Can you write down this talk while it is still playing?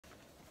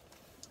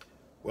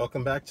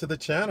Welcome back to the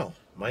channel.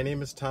 My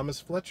name is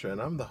Thomas Fletcher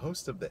and I'm the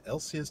host of the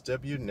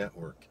LCSW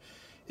network.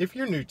 If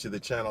you're new to the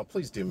channel,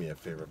 please do me a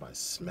favor by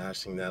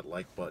smashing that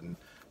like button,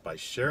 by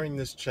sharing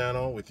this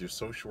channel with your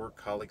social work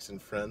colleagues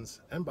and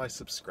friends, and by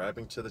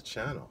subscribing to the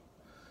channel.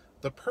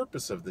 The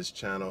purpose of this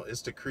channel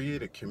is to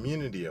create a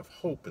community of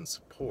hope and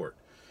support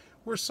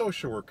where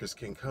social workers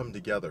can come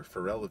together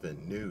for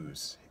relevant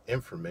news,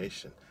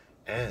 information,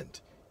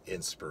 and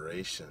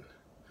inspiration.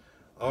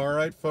 All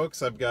right,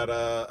 folks, I've got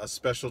a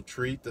special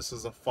treat. This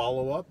is a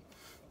follow-up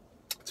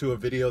to a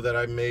video that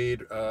I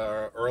made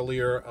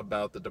earlier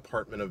about the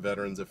Department of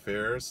Veterans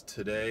Affairs.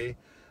 Today,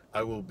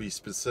 I will be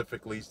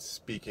specifically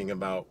speaking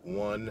about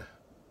one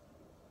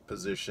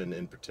position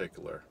in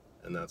particular,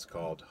 and that's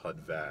called HUD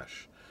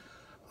VASH.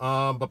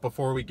 But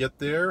before we get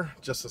there,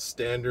 just a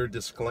standard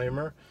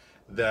disclaimer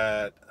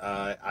that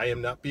I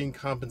am not being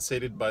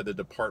compensated by the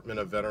Department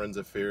of Veterans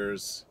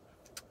Affairs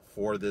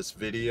for this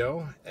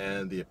video,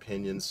 and the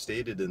opinions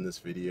stated in this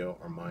video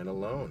are mine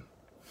alone.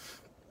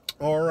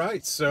 All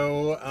right,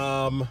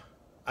 so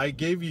I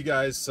gave you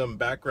guys some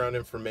background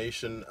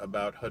information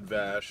about HUD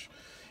VASH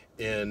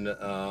in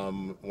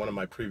one of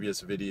my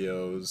previous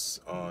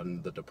videos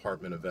on the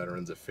Department of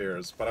Veterans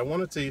Affairs, but I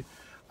wanted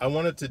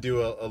to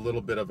do a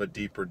little bit of a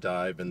deeper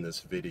dive in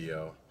this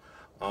video.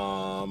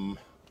 And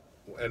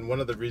one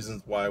of the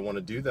reasons why I want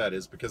to do that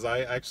is because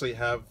I actually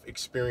have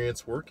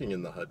experience working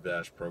in the HUD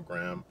VASH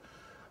program.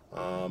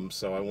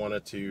 So I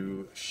wanted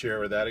to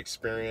share that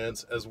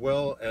experience, as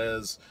well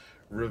as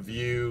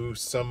review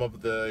some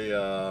of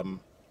the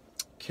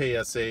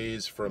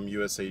KSAs from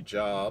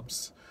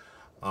USAJOBS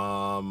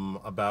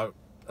about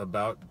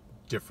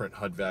different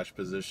HUD VASH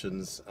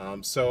positions.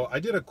 So I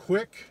did a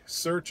quick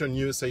search on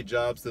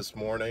USAJOBS this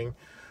morning.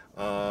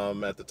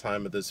 At the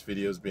time of this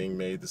video is being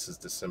made, this is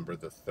December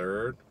the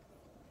 3rd.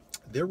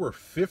 There were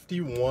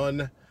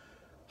 51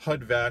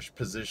 HUD VASH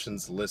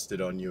positions listed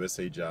on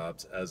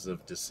USAJOBS as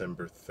of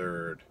December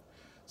 3rd.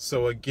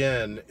 So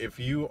again, if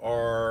you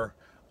are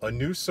a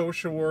new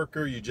social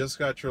worker, you just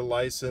got your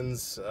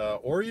license,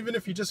 or even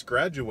if you just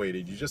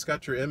graduated, you just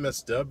got your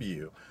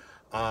MSW,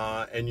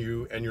 and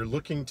you're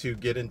looking to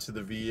get into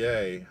the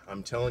VA,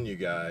 I'm telling you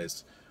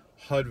guys,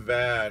 HUD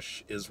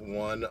VASH is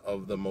one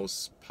of the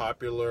most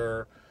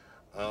popular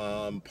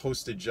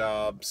posted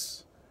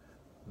jobs.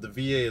 The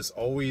VA is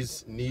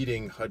always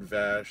needing HUD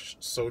VASH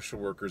social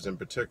workers in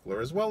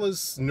particular, as well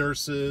as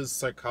nurses,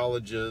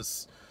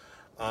 psychologists,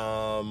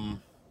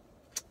 even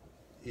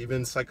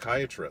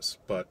psychiatrists.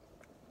 But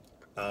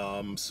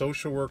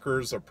social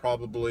workers are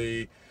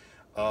probably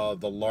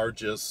the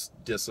largest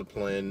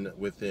discipline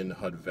within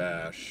HUD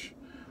VASH.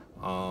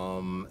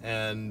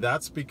 And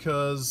that's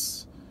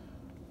because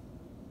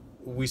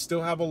we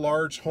still have a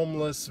large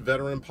homeless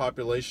veteran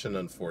population,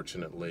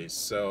 unfortunately.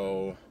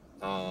 So,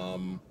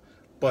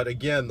 but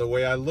again, the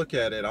way I look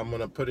at it, I'm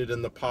going to put it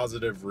in the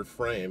positive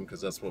reframe,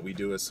 because that's what we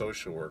do as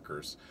social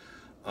workers.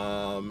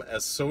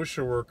 As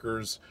social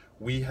workers,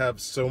 we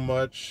have so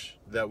much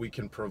that we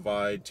can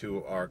provide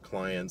to our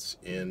clients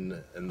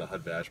in the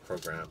HUD VASH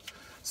program.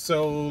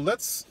 So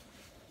let's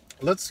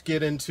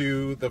get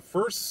into the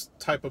first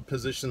type of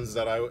positions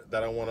that I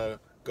want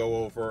to go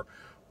over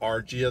are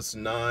GS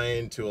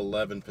 9 to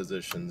 11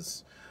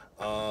 positions.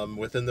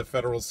 Within the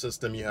federal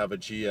system, you have a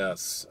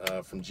GS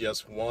from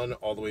GS 1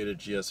 all the way to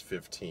GS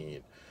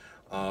 15.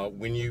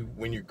 When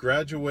you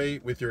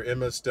graduate with your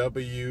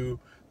MSW,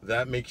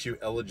 that makes you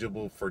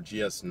eligible for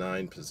GS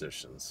 9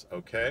 positions.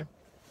 Okay,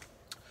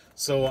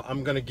 so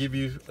I'm going to give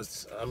you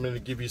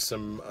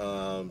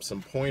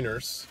some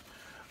pointers.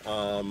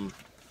 So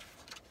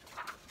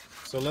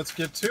let's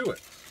get to it.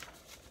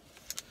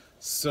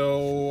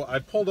 So I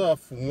pulled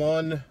off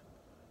one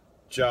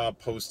job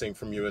posting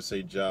from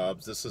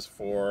USAJOBS. This is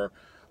for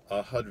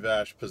a HUD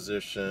VASH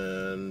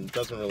position.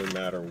 Doesn't really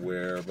matter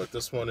where, but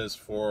this one is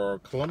for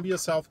Columbia,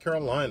 South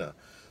Carolina.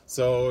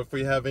 So if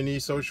we have any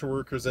social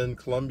workers in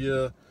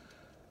Columbia,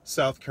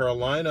 South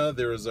Carolina,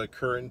 there is a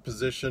current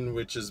position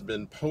which has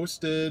been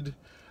posted.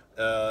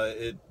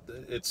 The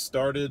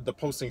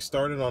posting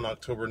started on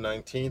October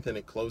 19th and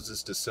it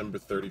closes December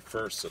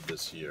 31st of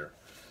this year.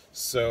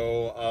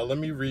 So let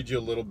me read you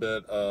a little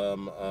bit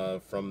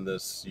from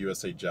this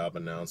USA job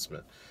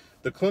announcement.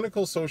 The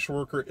clinical social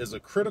worker is a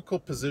critical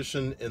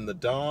position in the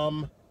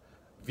DOM,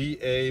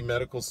 VA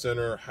Medical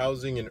Center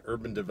Housing and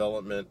Urban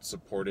Development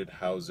Supported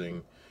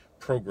Housing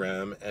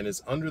Program, and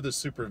is under the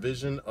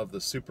supervision of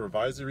the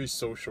supervisory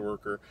social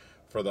worker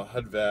for the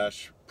HUD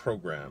VASH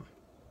program.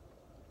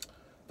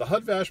 The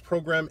HUD VASH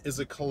program is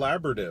a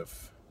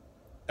collaborative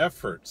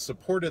effort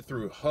supported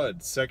through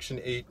HUD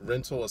Section 8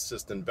 rental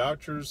assistance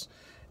vouchers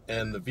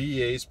and the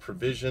VA's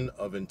provision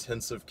of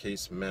intensive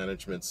case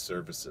management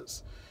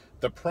services.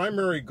 The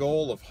primary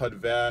goal of HUD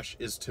VASH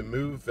is to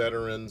move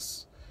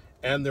veterans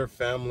and their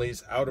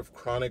families out of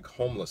chronic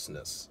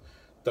homelessness.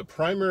 The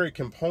primary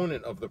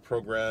component of the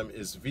program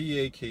is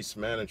VA case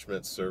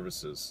management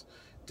services,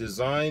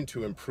 designed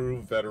to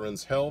improve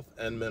veterans' health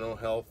and mental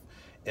health,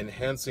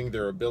 enhancing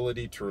their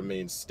ability to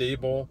remain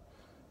stable,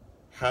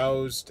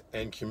 housed,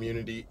 and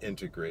community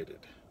integrated.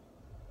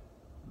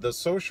 The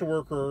social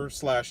worker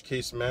 /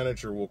 case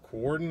manager will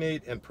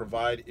coordinate and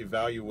provide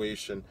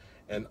evaluation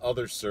and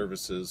other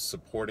services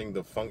supporting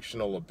the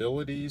functional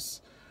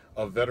abilities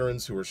of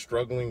veterans who are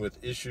struggling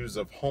with issues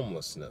of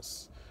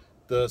homelessness.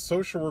 The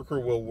social worker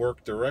will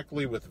work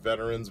directly with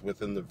veterans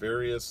within the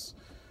various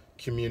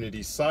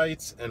community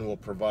sites and will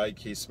provide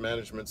case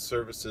management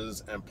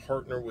services and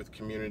partner with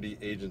community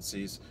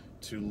agencies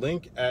to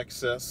link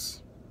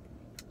access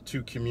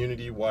to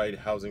community-wide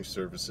housing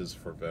services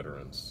for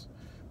veterans.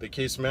 The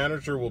case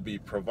manager will be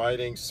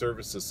providing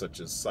services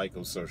such as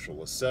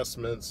psychosocial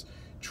assessments,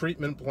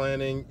 treatment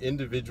planning,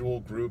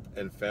 individual, group,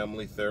 and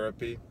family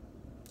therapy,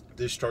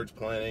 discharge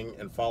planning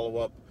and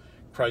follow-up,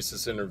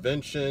 crisis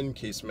intervention,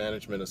 case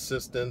management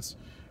assistance,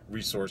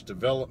 resource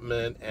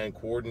development, and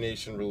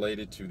coordination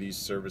related to these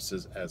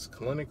services as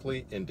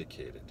clinically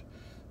indicated.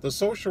 The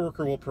social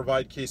worker will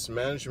provide case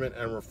management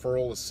and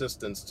referral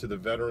assistance to the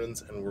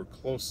veterans and work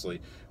closely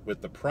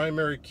with the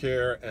primary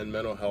care and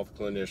mental health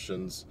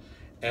clinicians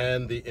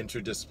and the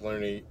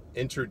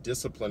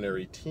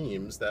interdisciplinary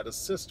teams that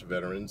assist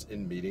veterans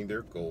in meeting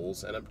their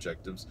goals and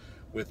objectives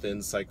within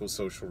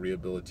psychosocial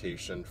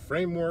rehabilitation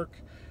framework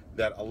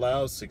that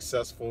allows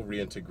successful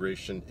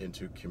reintegration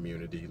into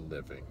community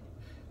living.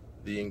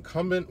 The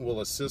incumbent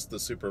will assist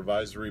the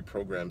supervisory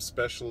program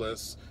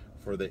specialists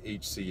for the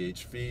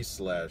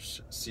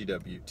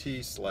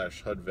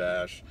HCHV/CWT/HUD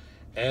VASH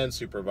and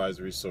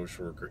supervisory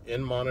social worker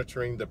in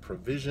monitoring the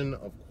provision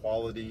of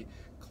quality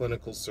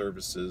clinical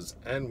services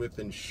and with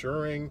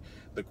ensuring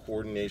the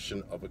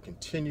coordination of a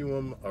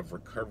continuum of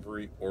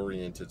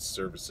recovery-oriented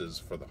services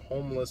for the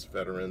homeless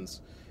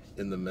veterans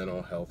in the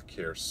mental health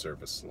care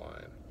service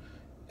line.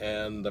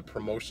 And the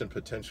promotion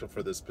potential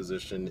for this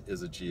position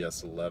is a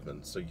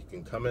GS11. So you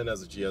can come in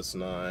as a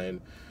GS9,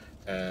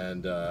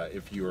 and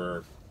if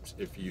you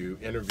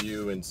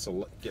interview and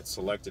get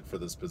selected for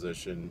this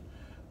position,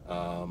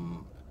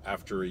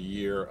 after a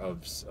year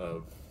of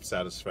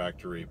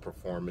satisfactory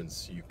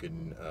performance, you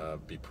can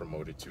be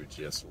promoted to a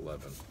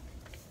GS11.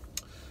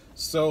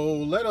 So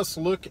let us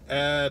look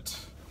at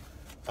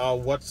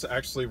what's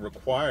actually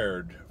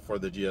required for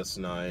the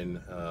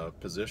GS9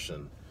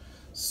 position.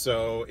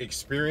 So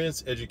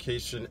experience,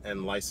 education, and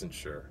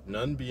licensure,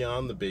 none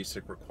beyond the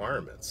basic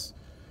requirements.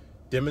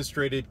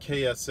 Demonstrated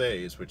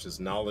KSAs, which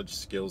is knowledge,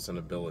 skills, and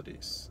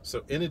abilities.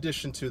 So in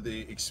addition to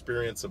the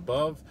experience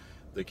above,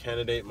 the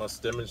candidate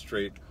must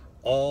demonstrate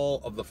all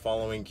of the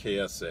following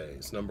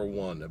KSAs. Number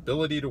 1,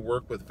 ability to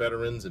work with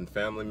veterans and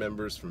family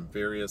members from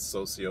various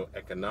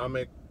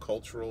socioeconomic,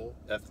 cultural,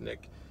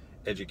 ethnic,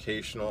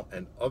 educational,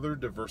 and other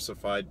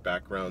diversified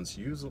backgrounds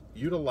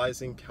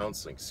utilizing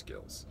counseling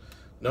skills.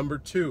 Number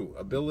 2,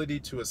 ability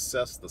to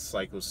assess the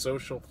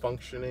psychosocial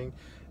functioning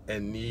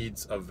and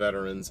needs of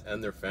veterans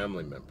and their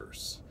family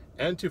members,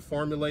 and to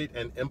formulate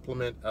and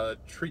implement a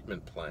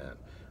treatment plan,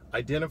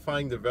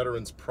 identifying the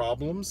veteran's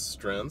problems,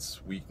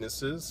 strengths,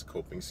 weaknesses,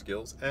 coping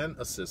skills, and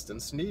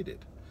assistance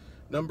needed.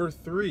 Number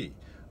 3,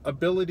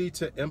 ability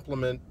to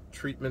implement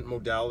treatment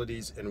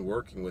modalities in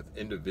working with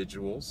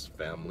individuals,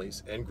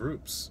 families, and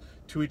groups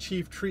to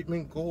achieve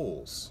treatment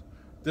goals.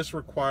 This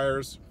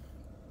requires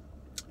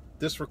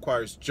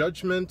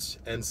judgment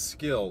and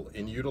skill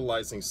in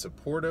utilizing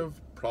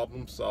supportive,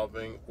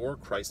 problem-solving, or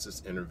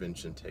crisis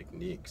intervention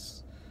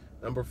techniques.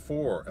 Number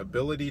 4,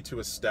 ability to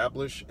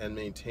establish and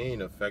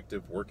maintain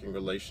effective working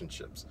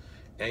relationships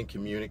and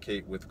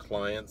communicate with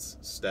clients,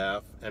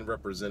 staff, and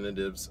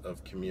representatives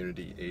of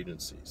community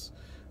agencies.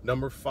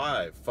 Number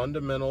 5,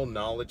 fundamental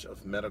knowledge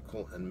of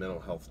medical and mental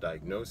health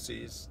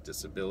diagnoses,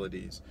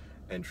 disabilities,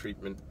 and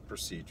treatment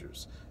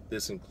procedures.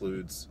 This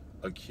includes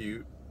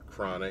acute,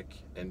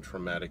 chronic, and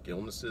traumatic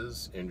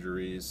illnesses,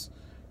 injuries,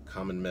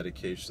 common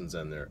medications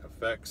and their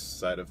effects,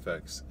 side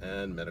effects,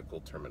 and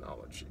medical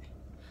terminology.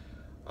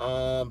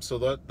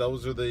 So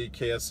those are the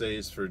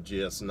KSAs for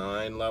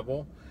GS9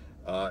 level.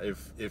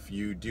 If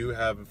you do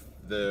have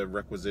the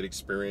requisite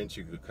experience,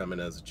 you could come in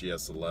as a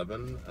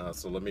GS11.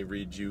 So let me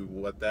read you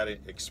what that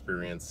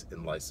experience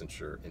in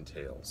licensure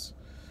entails.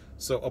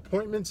 So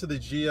appointment to the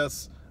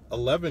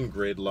GS11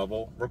 grade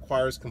level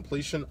requires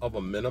completion of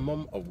a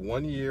minimum of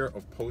 1 year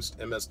of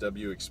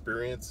post-MSW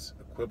experience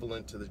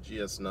equivalent to the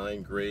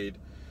GS9 grade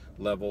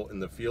level in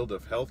the field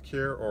of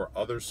healthcare or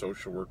other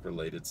social work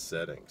related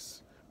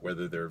settings,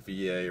 whether they're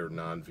VA or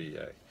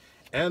non-VA,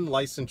 and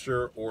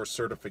licensure or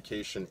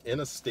certification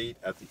in a state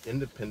at the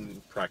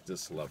independent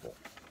practice level.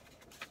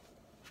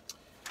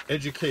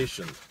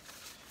 Education.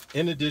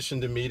 In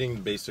addition to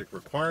meeting basic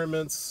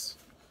requirements,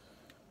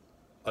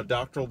 a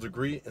doctoral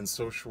degree in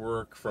social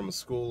work from a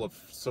school of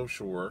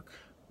social work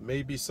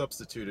may be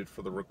substituted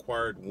for the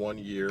required 1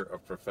 year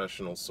of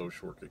professional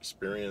social work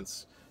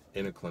experience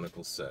in a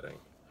clinical setting.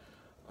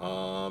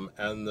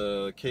 And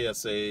the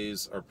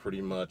KSAs are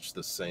pretty much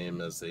the same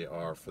as they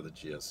are for the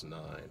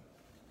GS9.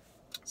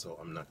 So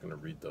I'm not going to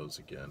read those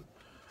again.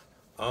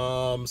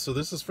 So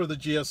this is for the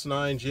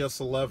GS9,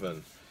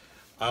 GS11.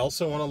 I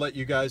also want to let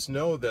you guys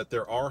know that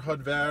there are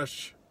HUD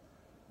VASH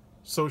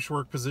social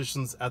work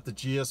positions at the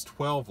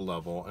GS12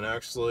 level. And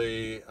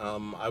actually,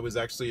 I was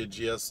actually a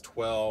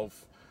GS12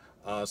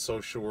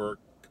 social work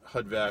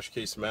HUD VASH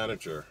case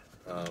manager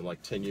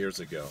like 10 years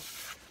ago.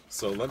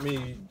 So let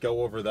me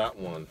go over that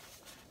one.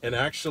 And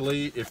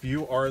actually, if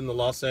you are in the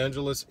Los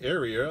Angeles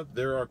area,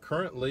 there are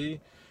currently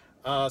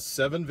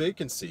 7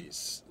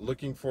 vacancies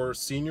looking for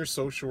senior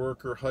social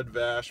worker HUD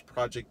VASH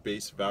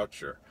project-based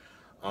voucher.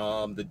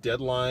 The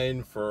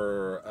deadline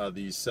for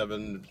these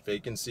 7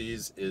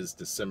 vacancies is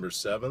December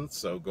 7th,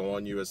 so go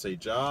on USA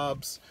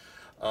Jobs.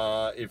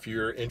 If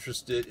you're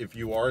interested, if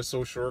you are a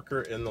social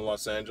worker in the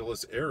Los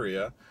Angeles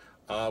area,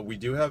 we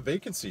do have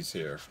vacancies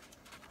here.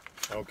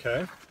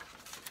 Okay,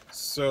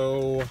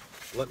 so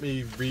let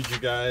me read you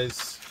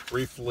guys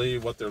briefly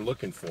what they're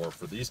looking for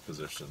these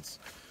positions.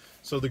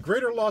 So the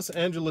Greater Los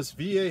Angeles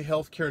VA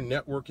Healthcare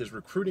Network is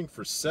recruiting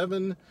for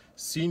 7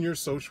 senior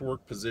social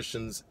work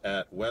positions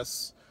at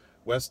West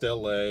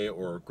LA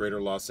or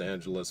Greater Los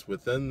Angeles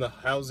within the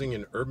Housing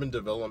and Urban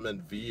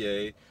Development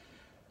VA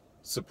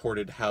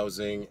Supported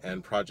Housing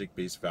and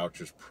Project-Based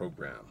Vouchers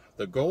Program.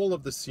 The goal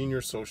of the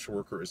senior social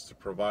worker is to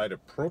provide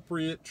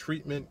appropriate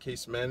treatment,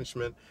 case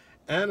management,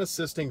 and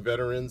assisting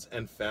veterans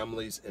and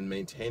families in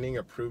maintaining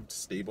approved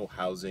stable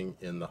housing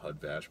in the HUD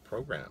VASH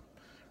program.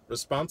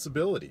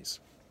 Responsibilities.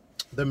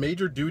 The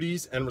major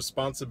duties and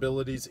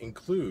responsibilities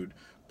include,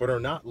 but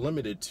are not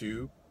limited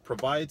to,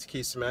 provides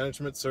case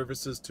management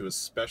services to a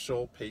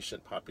special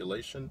patient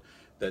population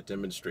that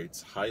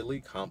demonstrates highly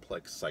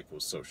complex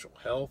psychosocial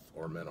health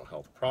or mental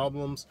health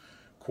problems,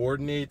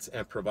 coordinates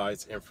and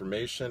provides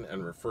information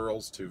and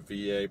referrals to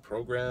VA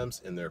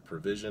programs in their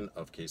provision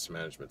of case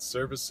management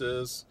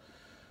services,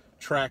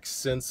 tracks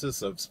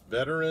census of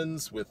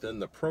veterans within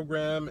the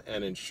program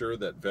and ensure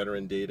that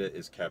veteran data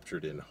is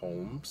captured in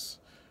homes,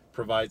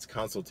 provides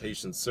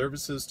consultation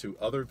services to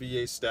other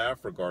VA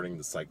staff regarding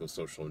the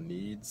psychosocial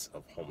needs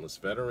of homeless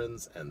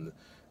veterans and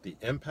the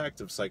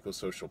impact of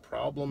psychosocial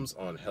problems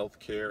on health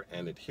care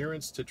and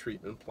adherence to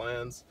treatment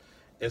plans,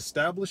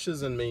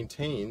 establishes and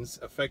maintains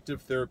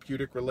effective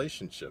therapeutic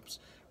relationships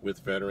with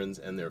veterans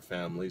and their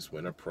families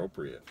when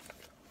appropriate.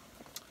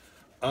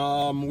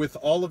 With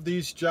all of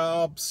these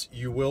jobs,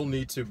 you will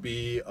need to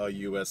be a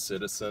U.S.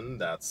 citizen.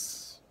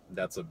 That's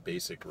a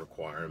basic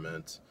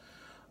requirement.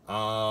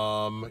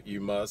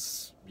 You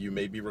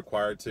may be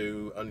required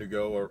to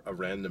undergo a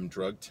random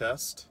drug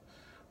test.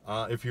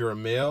 If you're a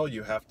male,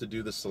 you have to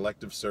do the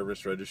selective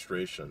service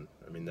registration.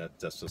 I mean,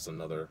 that's just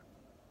another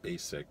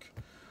basic.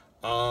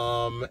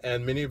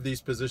 And many of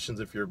these positions,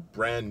 if you're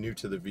brand new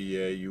to the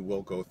VA, you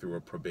will go through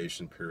a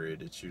probation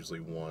period. It's usually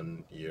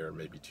 1 year,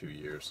 maybe 2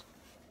 years.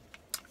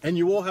 And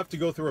you will have to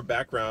go through a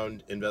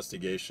background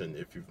investigation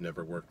if you've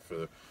never worked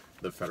for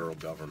the federal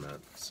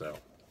government. So,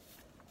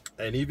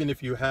 and even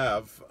if you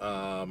have,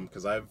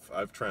 because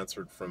I've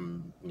transferred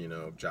from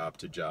job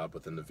to job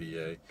within the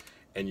VA,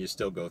 and you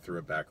still go through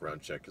a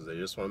background check because they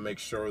just want to make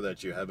sure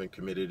that you haven't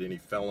committed any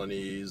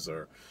felonies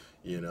or,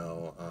 yeah,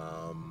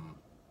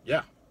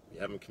 you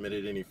haven't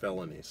committed any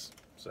felonies.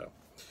 So,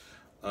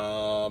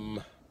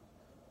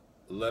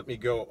 let me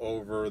go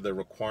over the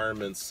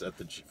requirements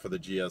for the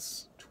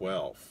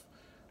GS-12.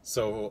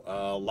 So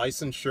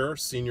licensure,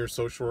 senior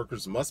social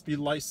workers must be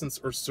licensed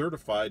or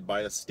certified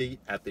by a state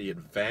at the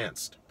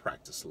advanced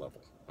practice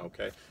level.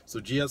 Okay, so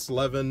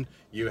GS-11,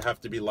 you have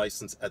to be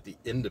licensed at the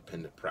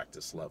independent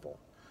practice level.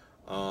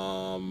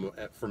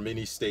 For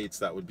many states,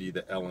 that would be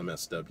the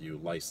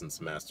LMSW,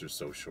 Licensed Master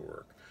Social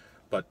Work.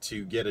 But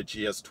to get a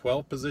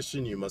GS-12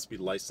 position, you must be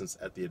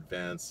licensed at the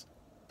advanced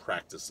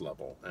practice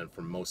level. And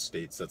for most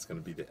states, that's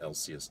going to be the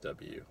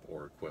LCSW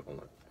or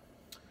equivalent.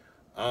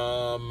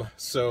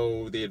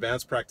 So the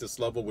advanced practice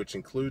level, which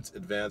includes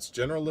advanced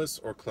generalist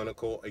or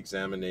clinical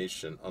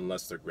examination,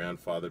 unless they're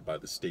grandfathered by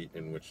the state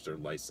in which they're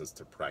licensed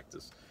to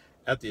practice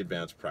at the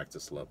advanced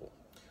practice level,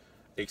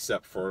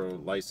 except for a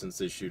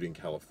license issued in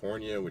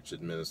California, which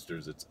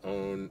administers its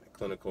own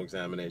clinical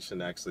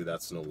examination. Actually,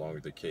 that's no longer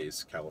the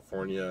case.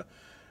 California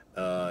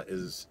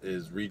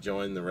is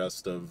rejoined the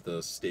rest of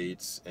the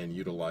states and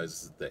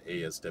utilizes the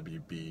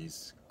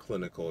ASWB's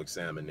clinical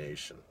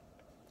examination.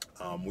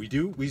 We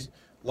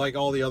like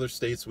all the other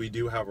states, we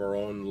do have our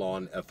own law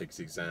and ethics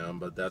exam,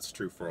 but that's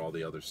true for all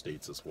the other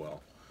states as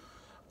well.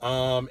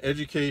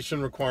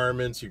 Education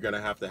requirements, you're going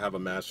to have a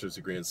master's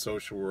degree in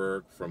social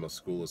work from a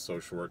school of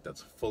social work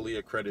that's fully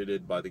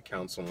accredited by the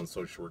Council on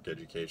Social Work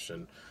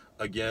Education.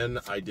 Again,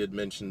 I did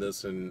mention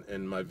this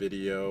in my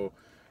video,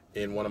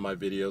 in one of my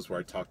videos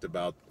where I talked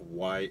about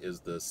why is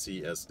the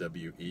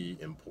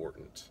CSWE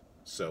important.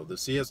 So the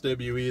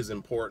CSWE is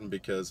important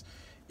because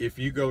if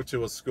you go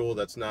to a school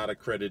that's not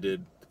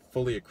accredited,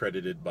 fully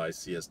accredited by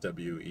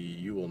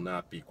CSWE, you will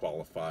not be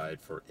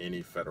qualified for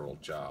any federal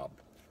job,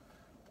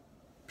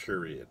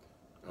 period.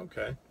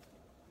 Okay,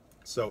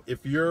 so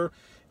if you're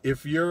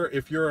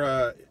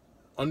a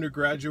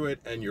undergraduate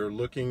and you're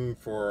looking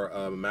for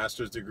a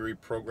master's degree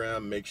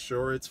program, make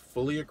sure it's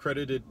fully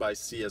accredited by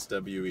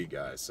CSWE,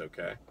 guys.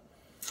 Okay,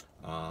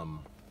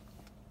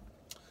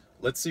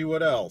 let's see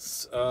what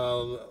else.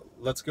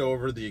 Let's go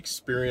over the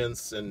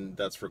experience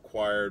that's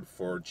required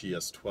for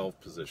GS-12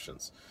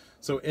 positions.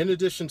 So in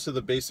addition to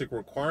the basic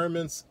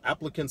requirements,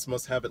 applicants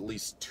must have at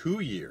least 2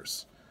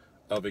 years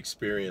of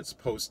experience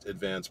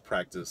post-advanced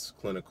practice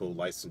clinical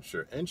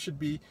licensure and should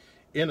be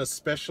in a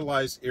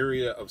specialized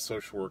area of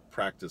social work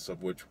practice,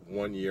 of which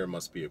 1 year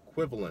must be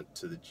equivalent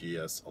to the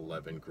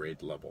GS-11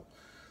 grade level.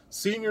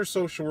 Senior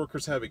social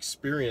workers have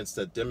experience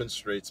that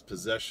demonstrates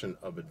possession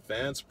of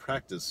advanced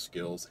practice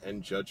skills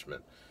and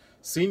judgment.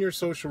 Senior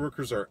social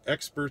workers are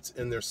experts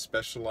in their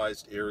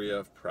specialized area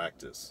of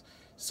practice.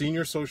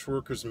 Senior social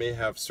workers may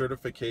have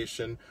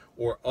certification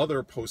or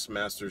other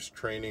postmaster's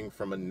training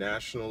from a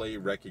nationally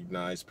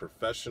recognized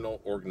professional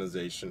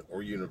organization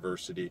or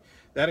university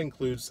that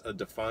includes a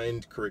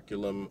defined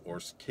curriculum or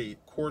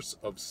course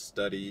of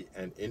study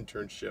and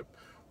internship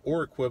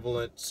or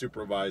equivalent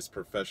supervised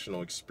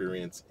professional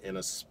experience in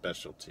a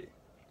specialty.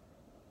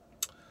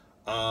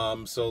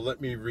 So let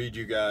me read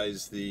you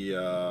guys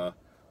the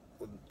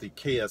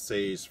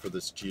KSAs for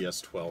this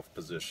GS-12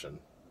 position.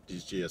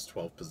 These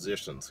GS-12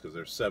 positions, because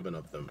there's 7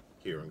 of them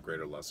here in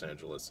Greater Los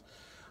Angeles.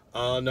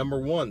 Number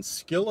 1,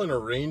 skill in a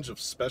range of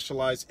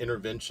specialized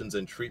interventions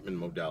and treatment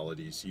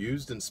modalities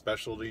used in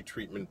specialty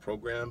treatment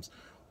programs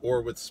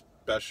or with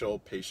special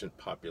patient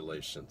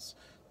populations.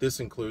 This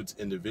includes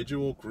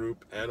individual,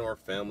 group, and/or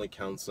family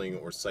counseling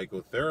or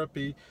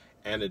psychotherapy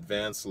and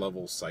advanced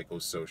level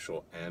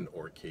psychosocial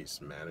and/or case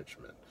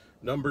management.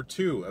 Number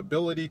 2,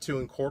 ability to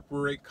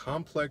incorporate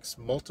complex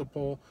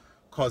multiple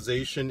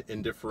causation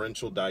in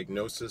differential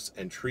diagnosis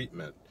and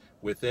treatment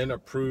within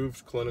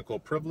approved clinical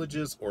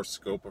privileges or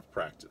scope of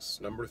practice.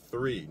 Number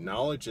 3,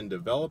 knowledge in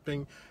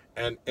developing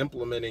and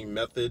implementing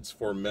methods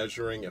for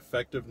measuring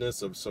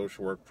effectiveness of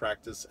social work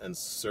practice and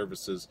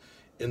services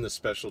in the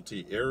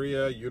specialty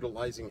area,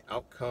 utilizing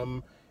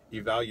outcome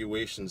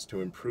evaluations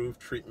to improve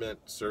treatment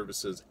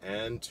services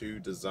and to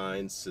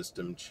design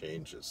system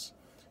changes.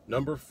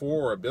 Number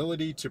 4,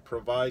 ability to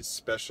provide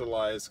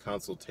specialized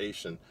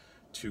consultation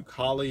to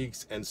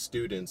colleagues and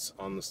students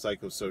on the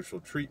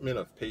psychosocial treatment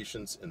of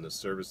patients in the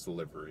service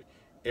delivery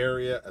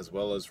area, as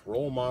well as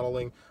role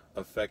modeling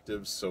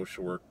effective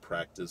social work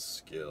practice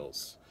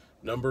skills.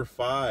 Number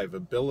 5,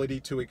 ability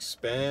to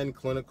expand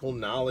clinical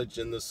knowledge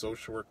in the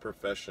social work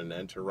profession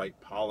and to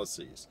write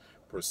policies,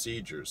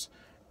 procedures,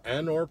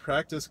 and/or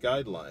practice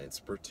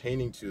guidelines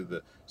pertaining to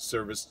the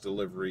service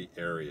delivery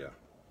area.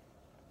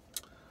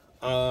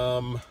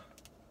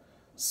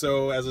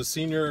 So as a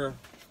senior,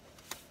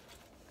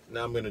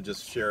 now I'm going to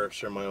just share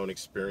my own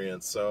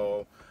experience.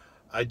 So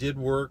I did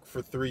work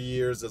for 3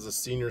 years as a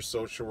senior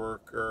social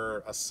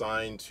worker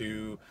assigned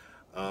to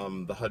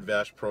the HUD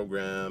VASH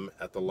program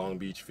at the Long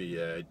Beach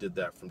VA. I did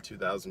that from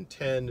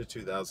 2010 to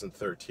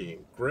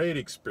 2013. Great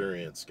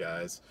experience,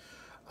 guys.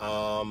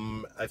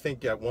 I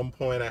think at one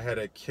point I had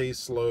a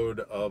caseload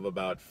of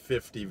about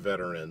 50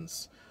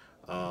 veterans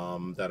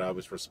that I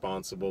was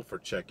responsible for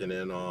checking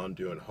in on,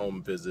 doing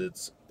home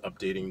visits,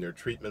 updating their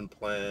treatment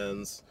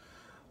plans,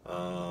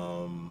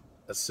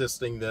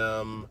 assisting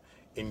them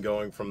in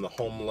going from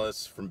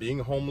being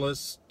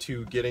homeless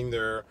to getting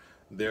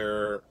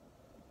their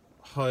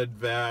HUD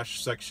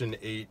VASH Section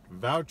 8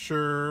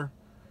 voucher,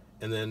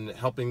 and then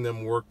helping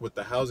them work with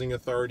the Housing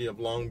Authority of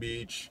Long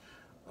Beach,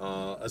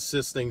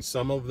 assisting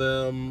some of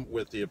them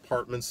with the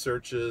apartment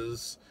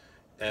searches,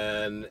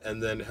 and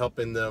then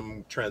helping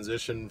them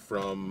transition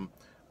from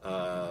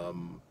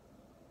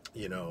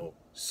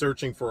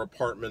searching for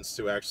apartments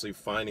to actually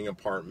finding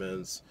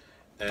apartments,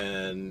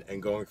 and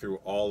going through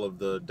all of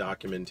the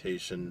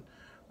documentation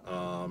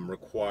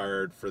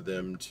required for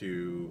them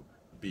to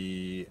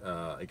be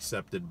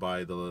accepted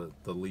by the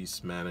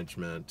lease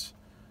management,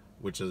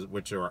 which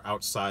are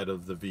outside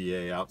of the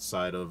VA,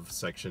 outside of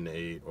Section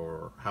 8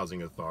 or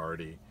Housing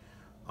Authority.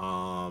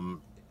 HUD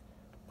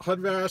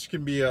VASH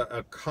can be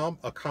a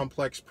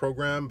complex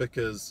program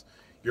because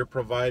you're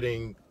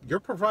providing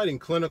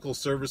clinical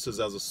services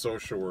as a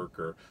social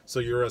worker.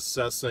 So you're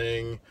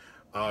assessing,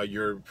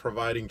 you're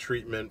providing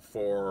treatment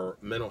for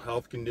mental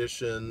health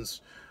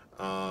conditions,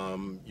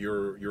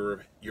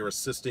 you're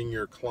assisting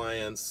your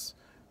clients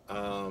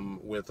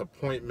with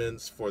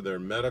appointments for their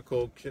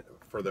medical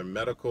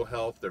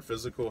health, their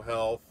physical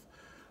health,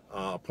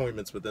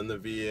 appointments within the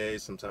VA,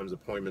 sometimes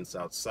appointments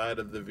outside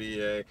of the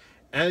VA,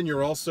 and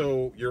you're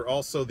also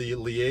the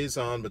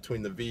liaison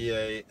between the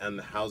VA and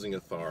the Housing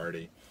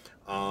Authority.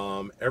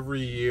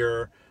 Every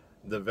year,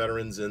 the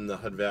veterans in the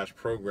HUD VASH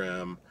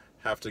program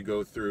have to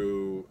go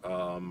through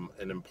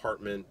an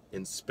apartment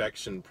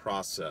inspection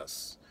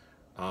process,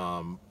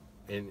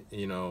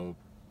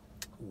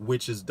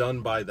 which is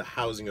done by the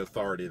Housing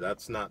Authority.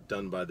 That's not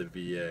done by the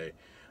VA.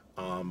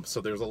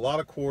 So there's a lot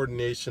of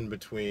coordination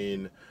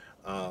between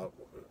the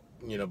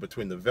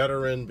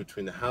veteran,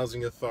 between the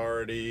Housing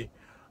Authority,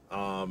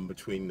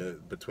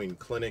 between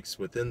clinics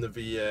within the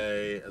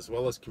VA, as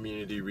well as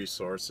community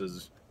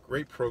resources.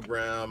 Great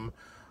program.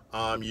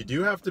 You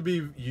do have to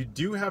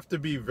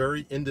be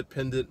very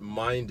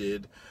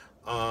independent-minded.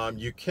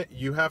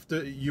 You have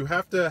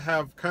to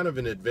have kind of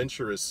an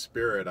adventurous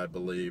spirit, I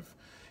believe.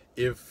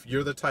 If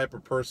you're the type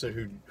of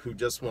person who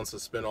just wants to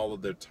spend all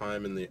of their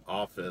time in the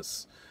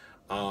office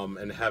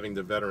and having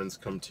the veterans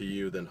come to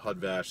you, then HUD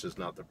VASH is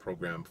not the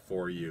program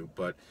for you.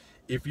 But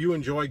if you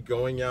enjoy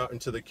going out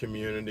into the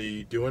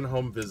community, doing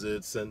home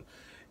visits,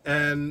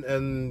 and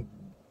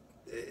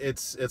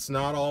it's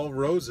not all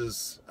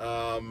roses.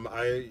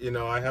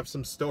 I have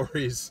some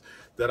stories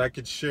that I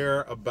could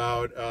share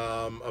about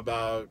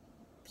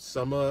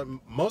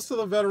most of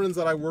the veterans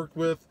that I worked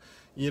with.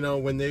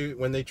 When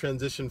they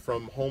transitioned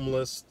from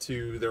homeless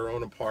to their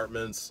own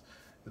apartments,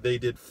 they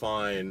did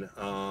fine.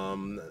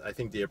 I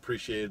think they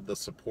appreciated the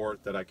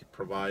support that I could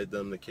provide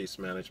them, the case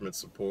management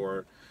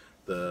support,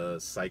 the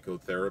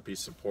psychotherapy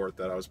support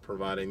that I was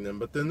providing them.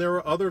 But then there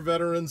were other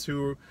veterans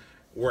who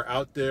were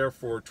out there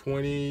for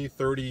 20,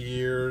 30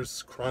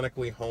 years,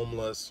 chronically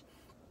homeless,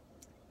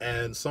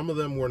 and some of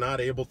them were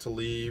not able to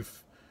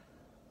leave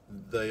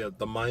the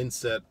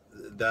mindset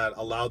that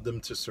allowed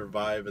them to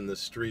survive in the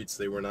streets.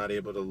 They were not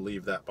able to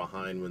leave that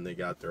behind when they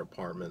got their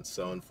apartments.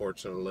 So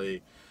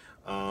unfortunately,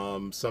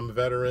 some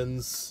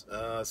veterans,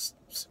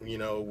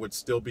 would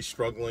still be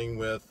struggling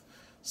with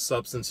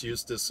substance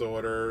use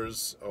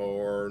disorders,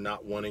 or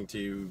not wanting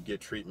to get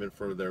treatment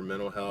for their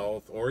mental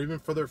health or even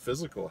for their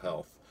physical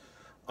health.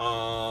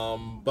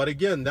 But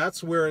again,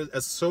 that's where,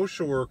 as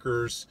social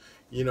workers,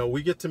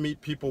 we get to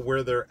meet people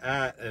where they're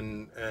at,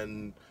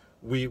 and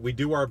we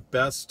do our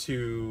best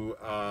to,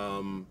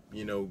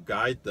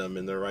 guide them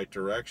in the right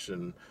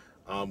direction.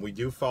 We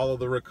do follow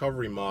the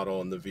recovery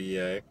model in the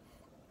VA,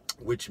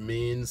 which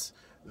means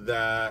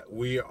that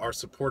we are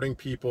supporting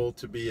people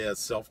to be as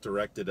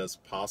self-directed as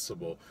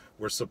possible.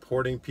 We're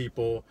supporting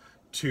people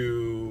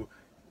to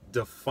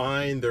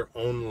define their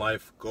own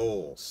life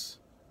goals,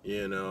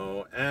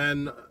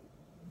 and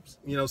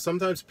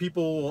sometimes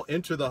people will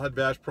enter the HUD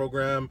VASH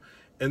program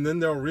and then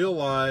they'll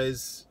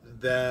realize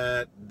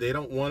that they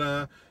don't want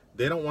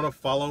to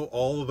follow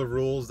all of the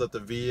rules that the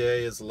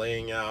VA is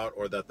laying out,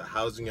 or that the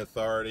housing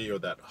authority or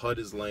that HUD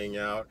is laying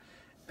out,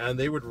 and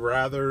they would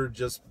rather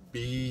just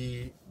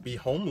be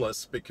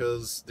homeless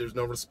because there's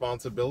no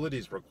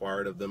responsibilities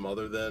required of them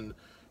other than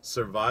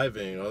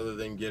surviving, other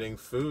than getting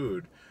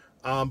food.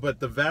 But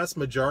the vast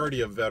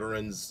majority of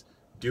veterans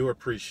do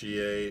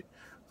appreciate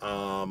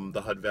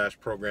the HUD VASH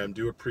program,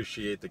 do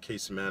appreciate the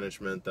case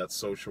management that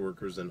social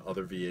workers and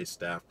other VA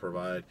staff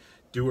provide,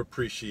 do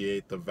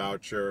appreciate the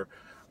voucher.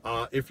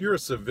 If you're a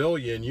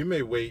civilian, you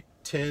may wait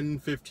 10,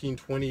 15,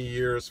 20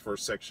 years for a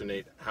Section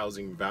 8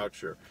 housing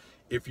voucher.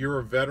 If you're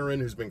a veteran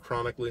who's been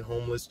chronically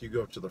homeless, you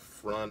go to the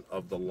front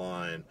of the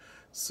line.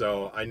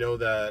 So I know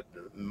that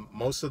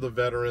most of the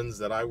veterans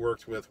that I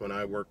worked with when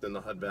I worked in the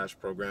HUD VASH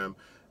program,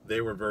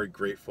 they were very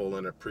grateful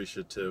and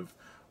appreciative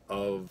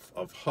of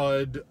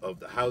HUD, of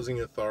the housing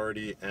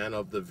authority, and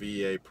of the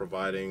VA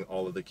providing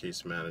all of the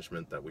case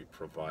management that we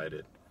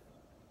provided.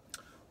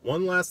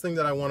 One last thing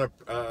that I want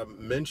to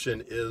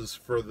mention is,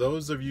 for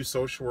those of you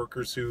social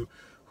workers who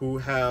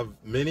have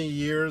many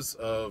years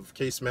of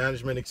case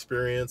management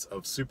experience,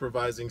 of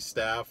supervising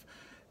staff,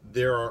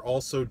 there are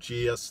also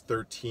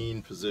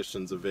GS-13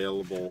 positions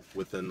available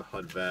within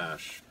HUD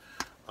VASH.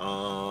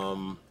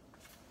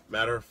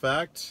 Matter of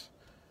fact,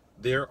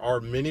 there are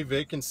many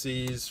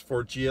vacancies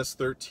for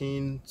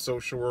GS-13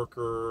 social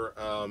worker.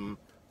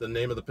 The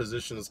name of the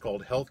position is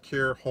called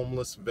Healthcare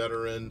Homeless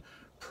Veteran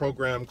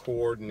Program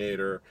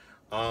Coordinator.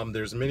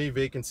 There's many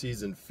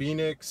vacancies in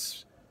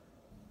Phoenix,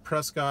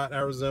 Prescott,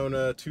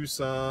 Arizona,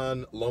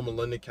 Tucson, Loma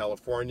Linda,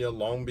 California,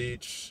 Long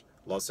Beach,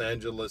 Los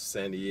Angeles,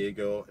 San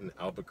Diego, and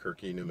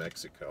Albuquerque, New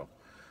Mexico.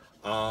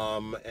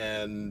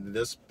 And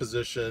this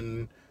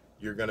position,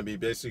 you're going to be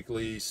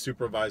basically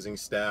supervising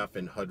staff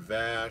in HUD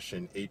VASH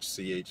and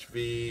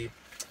HCHV,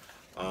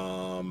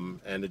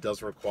 and it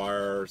does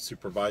require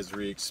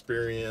supervisory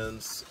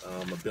experience,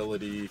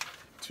 ability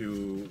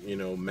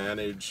to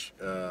manage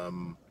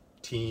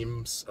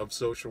teams of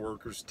social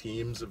workers,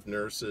 teams of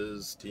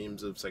nurses,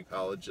 teams of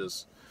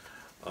psychologists,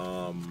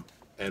 and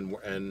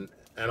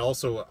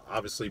also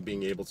obviously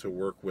being able to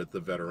work with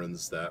the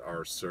veterans that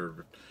are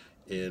served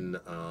in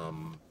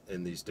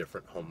these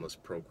different homeless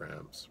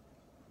programs.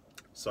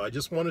 So I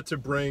just wanted to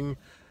bring,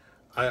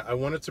 I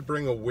wanted to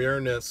bring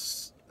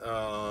awareness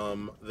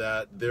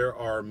that there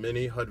are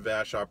many HUD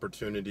VASH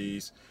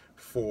opportunities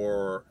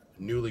for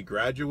newly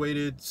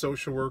graduated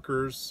social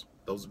workers.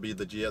 Those would be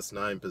the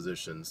GS-9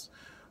 positions.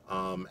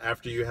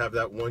 After you have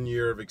that 1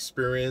 year of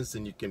experience,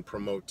 then you can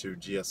promote to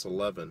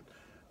GS-11.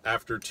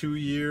 After 2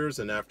 years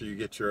and after you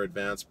get your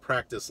advanced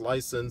practice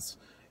license,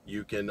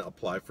 you can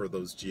apply for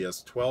those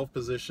GS-12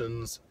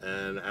 positions.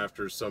 And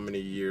after so many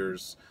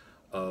years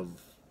of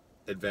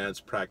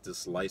advanced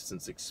practice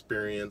license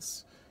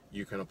experience,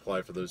 you can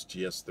apply for those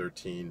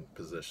GS-13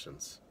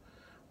 positions.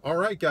 All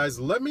right, guys,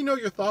 let me know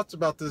your thoughts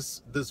about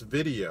this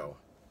video.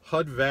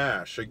 HUD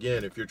VASH,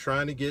 again, if you're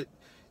trying to get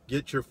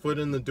your foot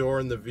in the door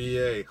in the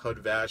VA, HUD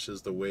VASH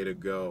is the way to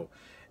go,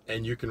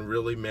 and you can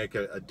really make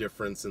a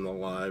difference in the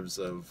lives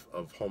of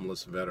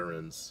homeless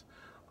veterans.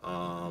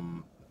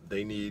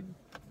 They need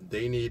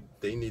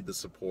the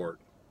support.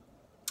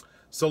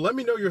 So let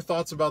me know your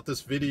thoughts about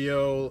this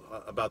video,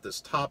 about this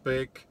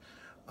topic.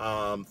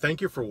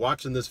 Thank you for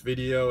watching this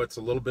video. It's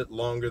a little bit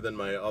longer than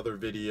my other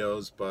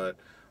videos, but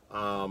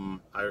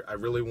I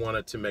really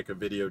wanted to make a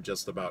video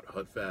just about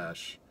HUD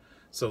VASH.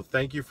 So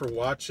thank you for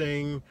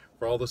watching.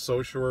 For all the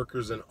social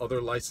workers and other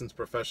licensed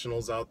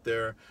professionals out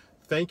there,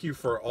 thank you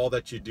for all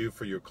that you do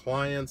for your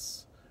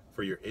clients,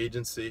 for your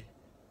agency,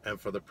 and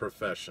for the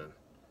profession.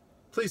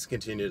 Please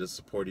continue to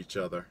support each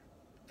other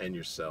and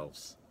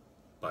yourselves.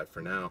 Bye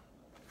for now.